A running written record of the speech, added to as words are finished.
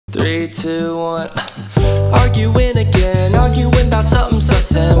3, 2, 1. Arguing again, arguing about something so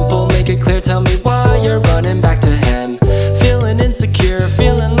simple. Make it clear, tell me why you're running back to him. Feeling insecure,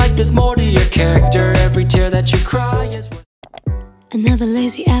 feeling like there's more to your character. Every tear that you cry is another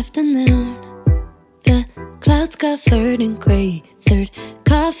lazy afternoon. The clouds covered in gray. Third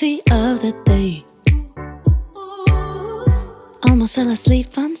coffee of the day. Almost fell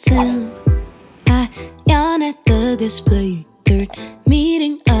asleep on Zoom. I yawn at the display. Third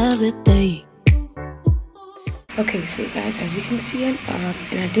meeting of the day. Okay, so guys, as you can see, I'm up,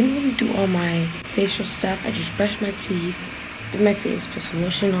 and I didn't really do all my facial stuff. I just brushed my teeth, did my face, put some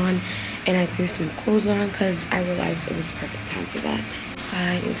lotion on, and I threw some clothes on because I realized it was the perfect time for that.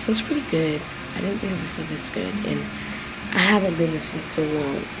 Inside, it feels pretty good. I didn't think it would feel this good, and I haven't been this in so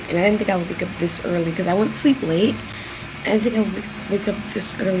long. And I didn't think I would wake up this early because I went to sleep late. I didn't think I would wake up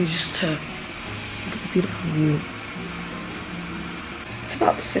this early just to look at the beautiful view. It's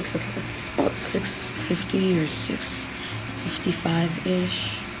about 6:50 or 6:55-ish.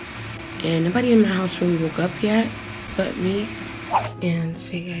 And nobody in my house really woke up yet but me. And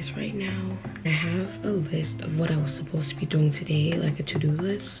so you guys, right now I have a list of what I was supposed to be doing today, like a to-do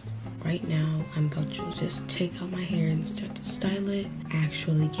list. Right now I'm about to just take out my hair and start to style it,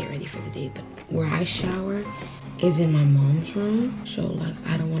 actually get ready for the day. But where I shower is in my mom's room, so like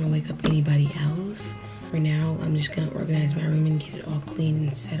I don't want to wake up anybody else. For now, I'm just gonna organize my room and get it all clean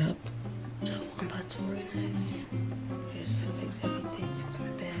and set up. So I'm about to organize, just fix everything, fix my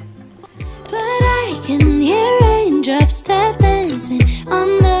bed. But I can hear raindrops tap dancing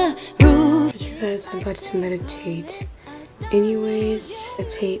on the roof. You guys, I'm about to meditate. Anyways,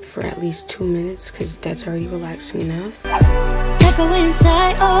 meditate for at least 2 minutes because that's already relaxing enough.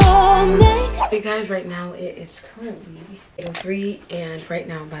 Inside, oh, hey guys, right now it is currently 8:03 and right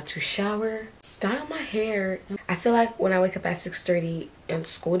now I'm about to shower, style my hair. I feel like when I wake up at 6:30 on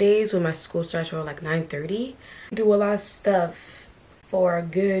school days, when my school starts around like 9:30, do a lot of stuff for a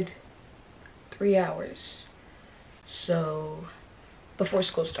good 3 hours. So before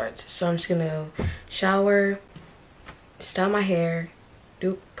school starts. So I'm just gonna shower, style my hair,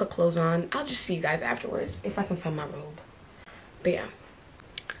 put clothes on. I'll just see you guys afterwards if I can find my robe. But yeah,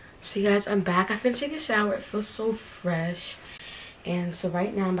 so you guys, I'm back. I finished taking a shower. It feels so fresh. And so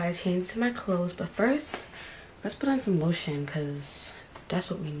right now I'm about to change into my clothes. But first, let's put on some lotion because that's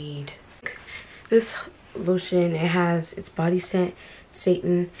what we need. This lotion, it's body scent,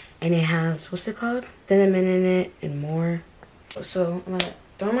 Satan, and it has, what's it called? Cinnamon in it and more. So I'm gonna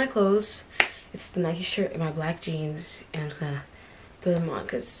throw on my clothes. It's the Nike shirt and my black jeans, and I'm just gonna throw them on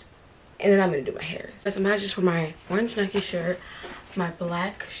and then I'm gonna do my hair. So I'm gonna just wear my orange Nike shirt, my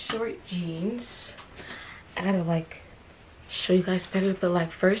black short jeans. I gotta like show you guys better, but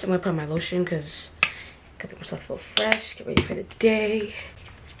like first I'm gonna put on my lotion because I gotta make myself feel fresh, get ready for the day.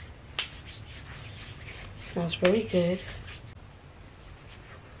 Smells really good.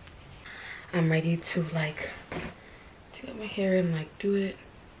 I'm ready to like take out my hair and like do it.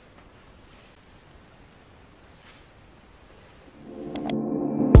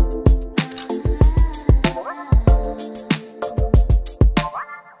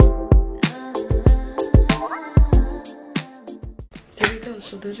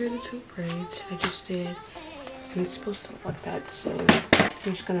 So those are the 2 braids I just did, and it's supposed to look like that, so I'm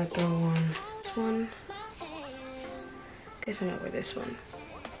just gonna throw on this one. Guess I'm gonna wear this one.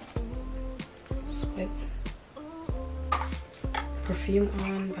 Swipe. Perfume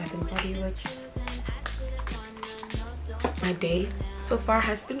on, Bath and Body Works. My day so far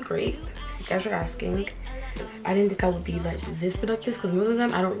has been great, if you guys are asking. I didn't think I would be like this productive because most of the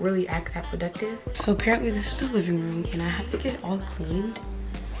time I don't really act that productive. So apparently this is the living room and I have to get it all cleaned.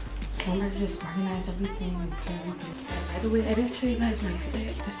 So I'm gonna just organize everything and clean everything. By the way, I didn't show you guys my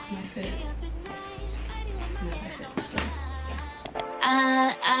fit. This is my fit. This is my fit, so.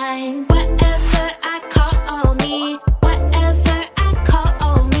 Whatever I call me, whatever I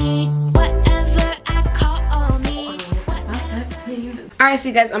call me, whatever I call me. Alright, so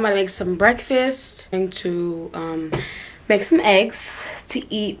you guys, I'm about to make some breakfast. I'm going to make some eggs to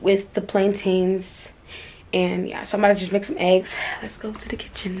eat with the plantains. And yeah, so I'm about to just make some eggs. Let's go to the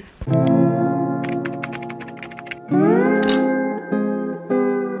kitchen.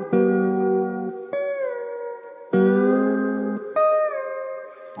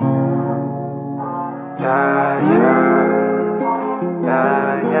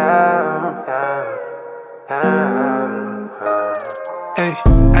 Hey,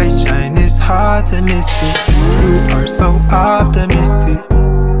 I shine is hard to miss it. You are so optimistic.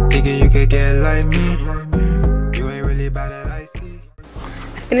 Thinking you could get like me. You ain't really bad at I see.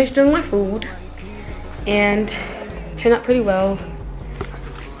 I finished doing my food and turned out pretty well.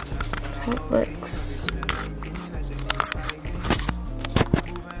 how it looks.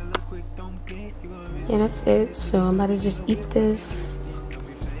 Yeah, that's it. So I'm about to just eat this.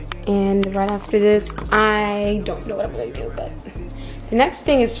 And right after this, I don't know what I'm gonna do, but the next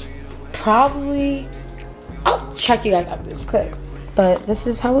thing is probably, I'll check you guys after this clip. But this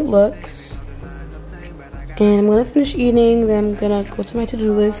is how it looks. And I'm gonna finish eating, then I'm gonna go to my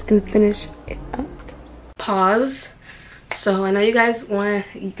to-do list and finish it up. Pause. So I know you guys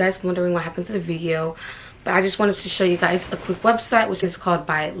wondering what happened to the video, but I just wanted to show you guys a quick website which is called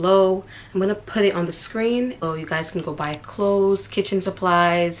Buy It Low. I'm gonna put it on the screen so you guys can go buy clothes, kitchen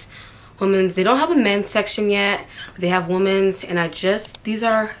supplies, women's. They don't have a men's section yet, but they have women's. And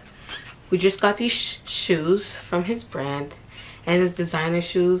we just got these shoes from his brand, and it's designer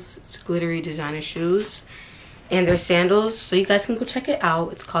shoes. It's glittery designer shoes, and they're sandals, so you guys can go check it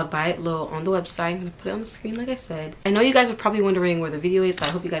out. It's called Buy It Low on the website. I'm gonna put it on the screen like I said. I know you guys are probably wondering where the video is, so I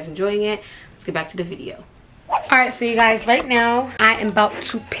hope you guys are enjoying it. Let's get back to the video. All right, so you guys, right now I am about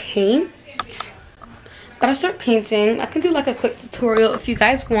to paint. But I start painting. I can do like a quick tutorial if you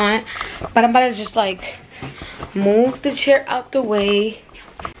guys want, but I'm about to just like move the chair out the way,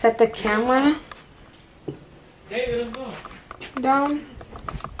 set the camera down.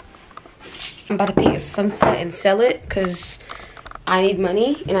 I'm about to paint a sunset and sell it because I need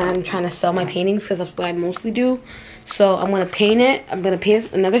money and I'm trying to sell my paintings because that's what I mostly do. So I'm gonna paint it. I'm gonna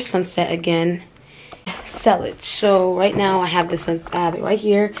paint another sunset again, sell it. So right now I have this. I have it right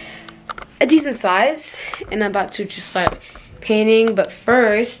here, a decent size, and I'm about to just start painting. But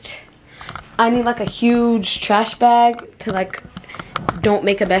first I need like a huge trash bag to like don't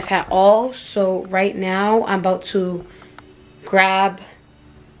make a mess at all. So right now I'm about to grab,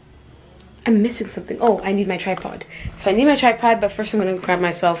 I'm missing something. Oh, I need my tripod. So I need my tripod, but first I'm gonna grab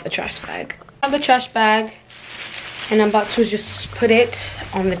myself a trash bag. I have the trash bag and I'm about to just put it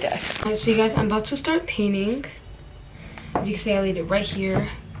on the desk. Alright, so you guys, I'm about to start painting. As you can see, I laid it right here.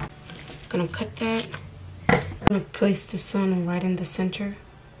 Gonna cut that. I'm gonna place the sun right in the center.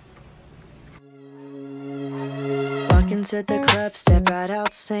 Walk into the club, step right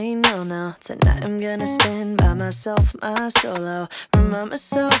out, say no, no. Tonight I'm gonna spend by myself, my solo. Remind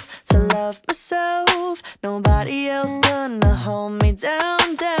myself to love myself. Nobody else gonna hold me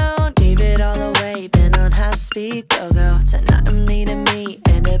down, down. Gave it all away, been on high speed, go, go. Tonight I'm needing me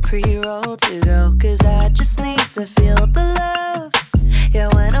and a pre-roll to go. Cause I just need to feel the love. Yeah,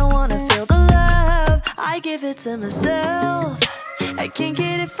 when I wanna feel the love, I give it to myself. I can't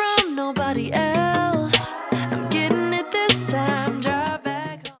get it from nobody else. I'm getting it this time, drive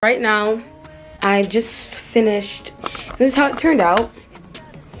back home. Right now, I just finished. This is how it turned out.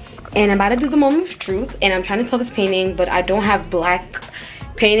 And I'm about to do the moment of truth. And I'm trying to sell this painting, but I don't have black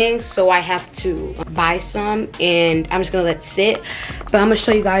paintings, so I have to buy some. And I'm just gonna let it sit. But I'm gonna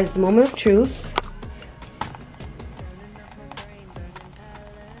show you guys the moment of truth.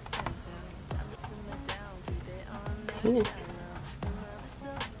 Paint it.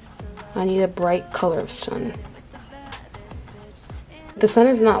 I need a bright color of sun. The sun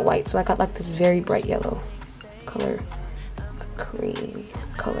is not white, so I got like this very bright yellow color, a cream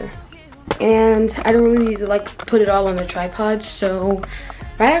color. And I don't really need to like put it all on the tripod, so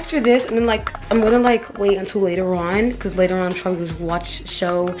right after this, I'm gonna like wait until later on, because later on I'm probably gonna watch a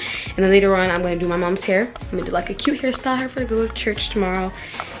show, and then later on I'm gonna do my mom's hair. I'm gonna do like a cute hairstyle for her to go to church tomorrow,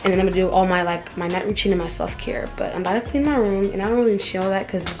 and then I'm gonna do all my like my night routine and my self-care. But I'm about to clean my room, and I don't really show that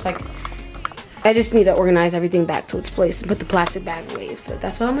because it's like I just need to organize everything back to its place and put the plastic bag away. But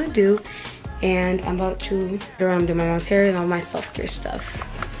that's what I'm gonna do, and I'm about to do my mom's hair and all my self-care stuff.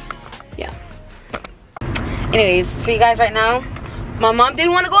 Yeah. Anyways, so you guys, right now, my mom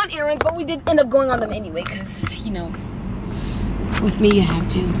didn't want to go on errands, but we did end up going on them anyway, because, you know, with me you have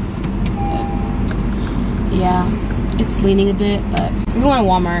to. But, yeah, it's leaning a bit, but we're going to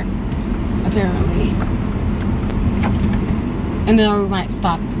Walmart, apparently. And then we might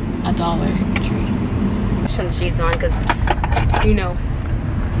stop at Dollar Tree. Put some shades on, because, you know,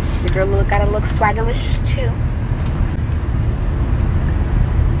 your girl gotta look swagalicious too.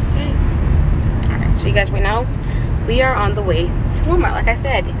 Okay. Alright, so you guys, right now, we are on the way to Walmart, like I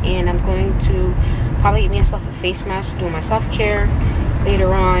said, and I'm going to probably get myself a face mask, do my self-care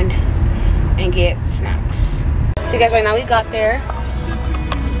later on, and get snacks. So you guys, right now we got there,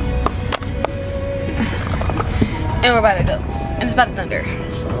 and we're about to go, and it's about to thunder.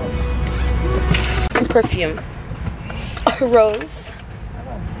 Some perfume, rose,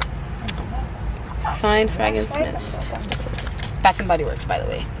 fine fragrance mist, Bath and Body Works, by the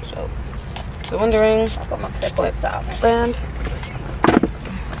way. So if you're wondering, what's that brand?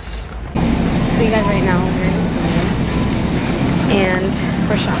 So you guys, right now we're in the store and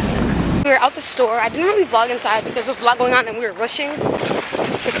we're shopping. we're out the store. I didn't really vlog inside because there was a lot going on and we were rushing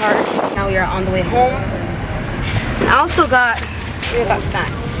the car. Now we are on the way home. I also got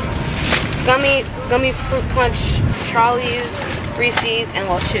snacks. Gummy fruit punch, Charlie's, Reese's, and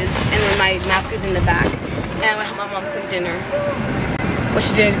Welch's. And then my mask is in the back. And I help my mom cook dinner, which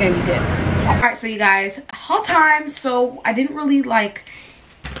dinner is gonna be good. All right, so you guys, haul time. So I didn't really like.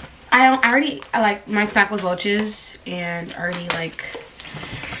 I like my snack was Welch's, and I already like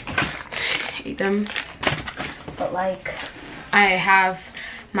ate them. But like, I have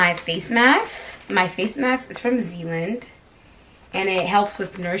my face mask. My face mask is from New Zealand, and it helps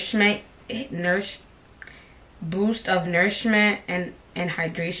with boost of nourishment and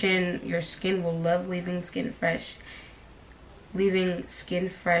hydration. Your skin will love, leaving skin fresh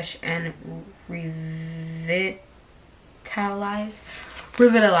and revitalized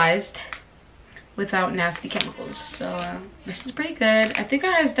without nasty chemicals. So this is pretty good. I think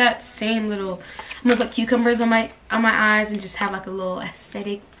it has that same little, I'm gonna put cucumbers on my eyes and just have like a little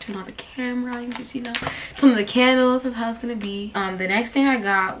aesthetic. Turn on the camera and just, you know, turn on the candles. That's how it's gonna be. The next thing I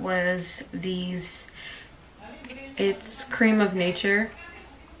got was these. It's cream of nature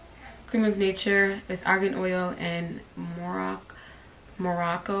with argan oil and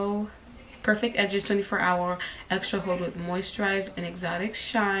Morocco. Perfect edges, 24-hour, extra hold with moisturize and exotic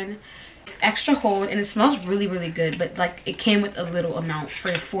shine. It's extra hold and it smells really, really good, but like it came with a little amount for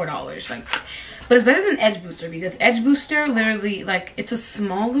 $4. Like, but it's better than Edge Booster, because Edge Booster literally, like, it's a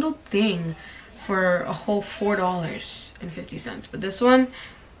small little thing for a whole $4.50. But this one,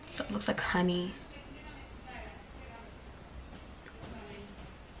 so it looks like honey.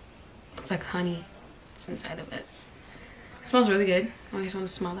 Looks like honey. It's inside of it. It smells really good. I just want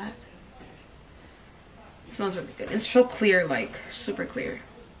to smell that. It smells really good. It's so clear, like super clear.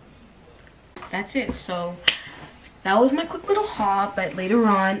 That's it. So that was my quick little haul. But later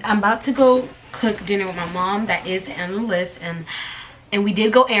on, I'm about to go cook dinner with my mom. That is on the list. And we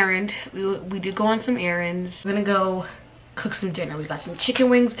did go errand. We did go on some errands. We're gonna go cook some dinner. We got some chicken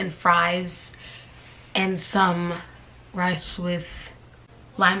wings and fries and some rice with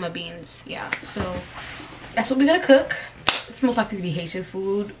lima beans. Yeah, so that's what we're gonna cook. It's most likely to be Haitian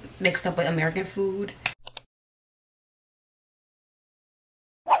food mixed up with American food.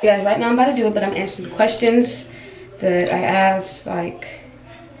 Guys, right now I'm about to do it, but I'm answering questions that I asked, like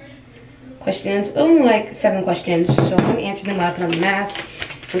questions, only like 7 questions. So I'm gonna answer them while I put on the mask.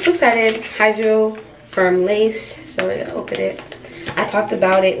 I'm so excited. Hydro Firm Lace. So we're gonna open it. I talked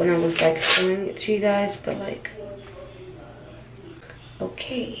about it when I was like showing it to you guys, but like,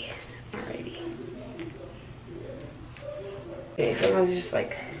 okay, alrighty. Okay, so I'm just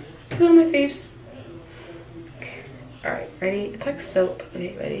like put it on my face. Alright, ready? It's like soap.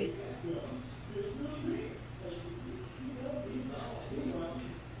 Okay, ready?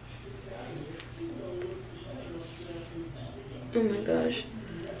 Oh my gosh.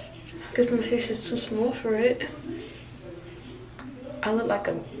 I guess my face is too small for it. I look like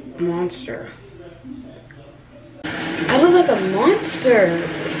a monster. I look like a monster.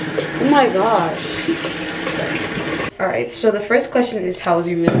 Oh my gosh. Alright, so the first question is, how's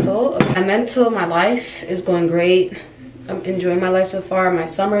your mental? My life is going great. I'm enjoying my life so far. My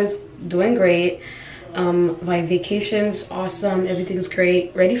summer's doing great. My vacation's awesome. Everything's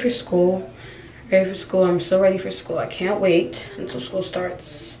great. Ready for school. I'm so ready for school. I can't wait until school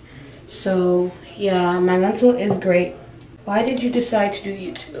starts. So yeah, my mental is great. Why did you decide to do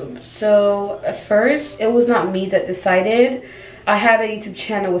YouTube? So at first, it was not me that decided. I had a YouTube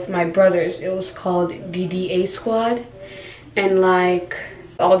channel with my brothers. It was called DDA Squad. And like,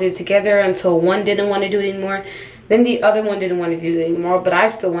 all did it together until one didn't want to do it anymore. Then the other one didn't want to do it anymore, but I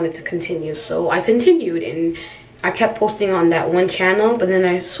still wanted to continue. So I continued and I kept posting on that one channel, but then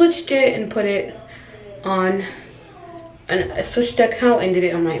I switched it and put it on, and I switched the account and did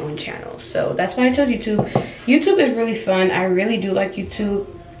it on my own channel. So that's why I chose YouTube. YouTube is really fun. I really do like YouTube.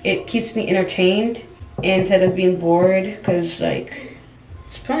 It keeps me entertained instead of being bored, because like,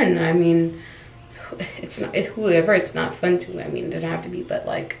 it's fun. I mean, it's whoever it's not fun to. I mean, it doesn't have to be, but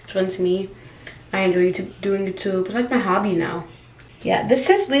like, it's fun to me. I enjoy doing YouTube. It's like my hobby now. Yeah, this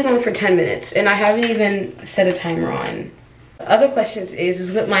says leave on for 10 minutes and I haven't even set a timer on. The other questions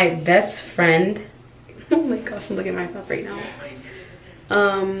is with my best friend. Oh my gosh, I'm looking at myself right now.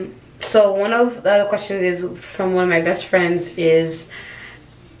 So one of the other questions is from one of my best friends is,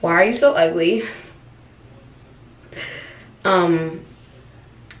 why are you so ugly?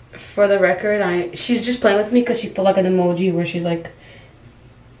 For the record, she's just playing with me because she put like an emoji where she's like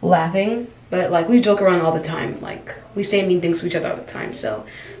laughing. But like, we joke around all the time. Like, we say mean things to each other all the time. So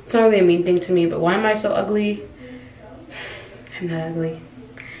it's not really a mean thing to me. But why am I so ugly? I'm not ugly.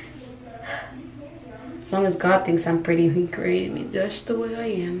 As long as God thinks I'm pretty, he created me just the way I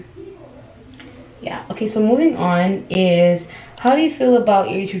am. Yeah, okay, so moving on is, how do you feel about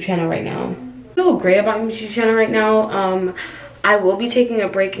your YouTube channel right now? I feel great about my YouTube channel right now. I will be taking a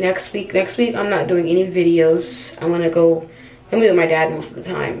break next week. Next week, I'm not doing any videos. I'm gonna be with my dad most of the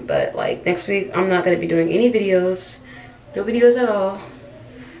time, but like next week, I'm not gonna be doing any videos. No videos at all.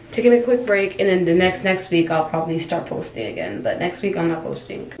 Taking a quick break, and then the next week, I'll probably start posting again, but next week, I'm not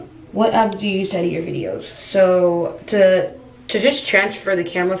posting. What app do you use to edit your videos? So to just transfer the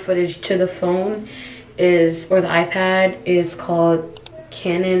camera footage to the phone or the iPad is called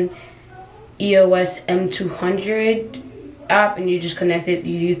Canon EOS M200 app, and you just connect it.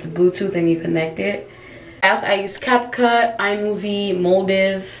 You use the Bluetooth and you connect it. I use CAPCUT, iMovie,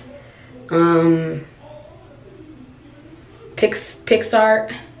 Moldiv,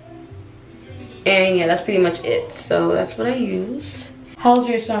 PixArt, and yeah, that's pretty much it. So that's what I use. How's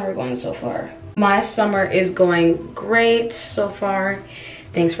your summer going so far? My summer is going great so far.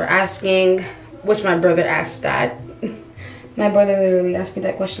 Thanks for asking. Which my brother asked that. My brother literally asked me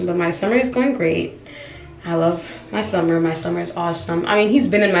that question, but my summer is going great. I love my summer. My summer is awesome. I mean, he's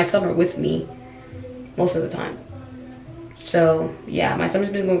been in my summer with me most of the time. So yeah, my summer's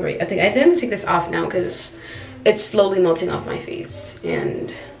been going great. I think I'm gonna take this off now because it's slowly melting off my face,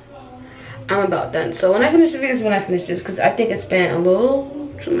 and I'm about done. So when I finish the video is when I finish this, because I think it's spent a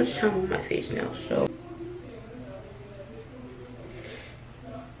little too much time on my face now. So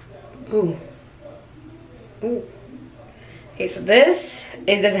ooh. Okay, so this,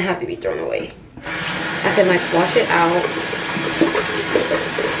 it doesn't have to be thrown away. I can like wash it out.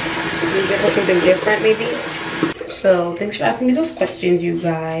 Maybe for something different, maybe. So thanks for asking me those questions, you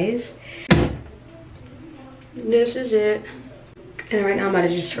guys. This is it. And right now I'm about to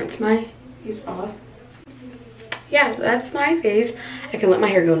just rinse my face off. Yeah, so that's my face. I can let my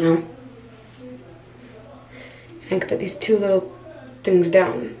hair go now. And put these two little things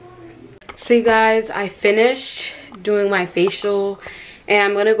down. So you guys, I finished doing my facial, and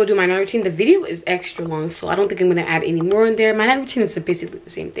I'm gonna go do my night routine. The video is extra long, so I don't think I'm gonna add any more in there. My night routine is basically the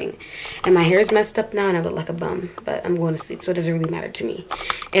same thing, and my hair is messed up now and I look like a bum, but I'm going to sleep, so it doesn't really matter to me.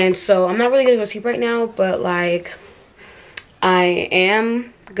 And so I'm not really gonna go to sleep right now, but like I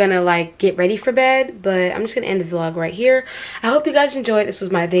am gonna like get ready for bed, but I'm just gonna end the vlog right here. I hope you guys enjoyed. This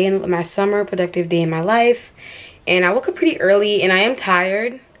was my day in my summer, productive day in my life, and I woke up pretty early, and I am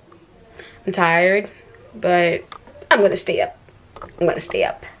tired. I'm tired, but I'm gonna stay up. I'm gonna stay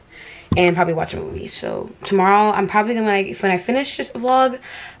up and probably watch a movie. So tomorrow, I'm probably gonna, like, when I finish this vlog,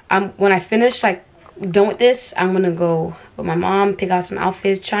 when I finish, like, done with this, I'm gonna go with my mom, pick out some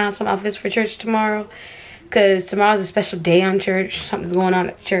outfits, try on some outfits for church tomorrow. Because tomorrow's a special day on church. Something's going on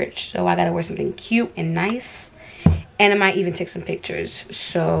at church, so I gotta wear something cute and nice. And I might even take some pictures.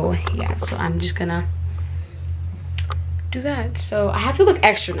 So yeah, so I'm just gonna do that. So I have to look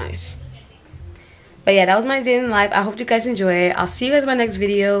extra nice. But yeah, that was my day in life. I hope you guys enjoy it. I'll see you guys in my next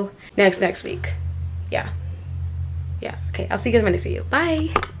video next week. Yeah, okay, I'll see you guys in my next video. Bye.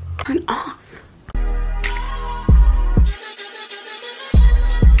 Turn off.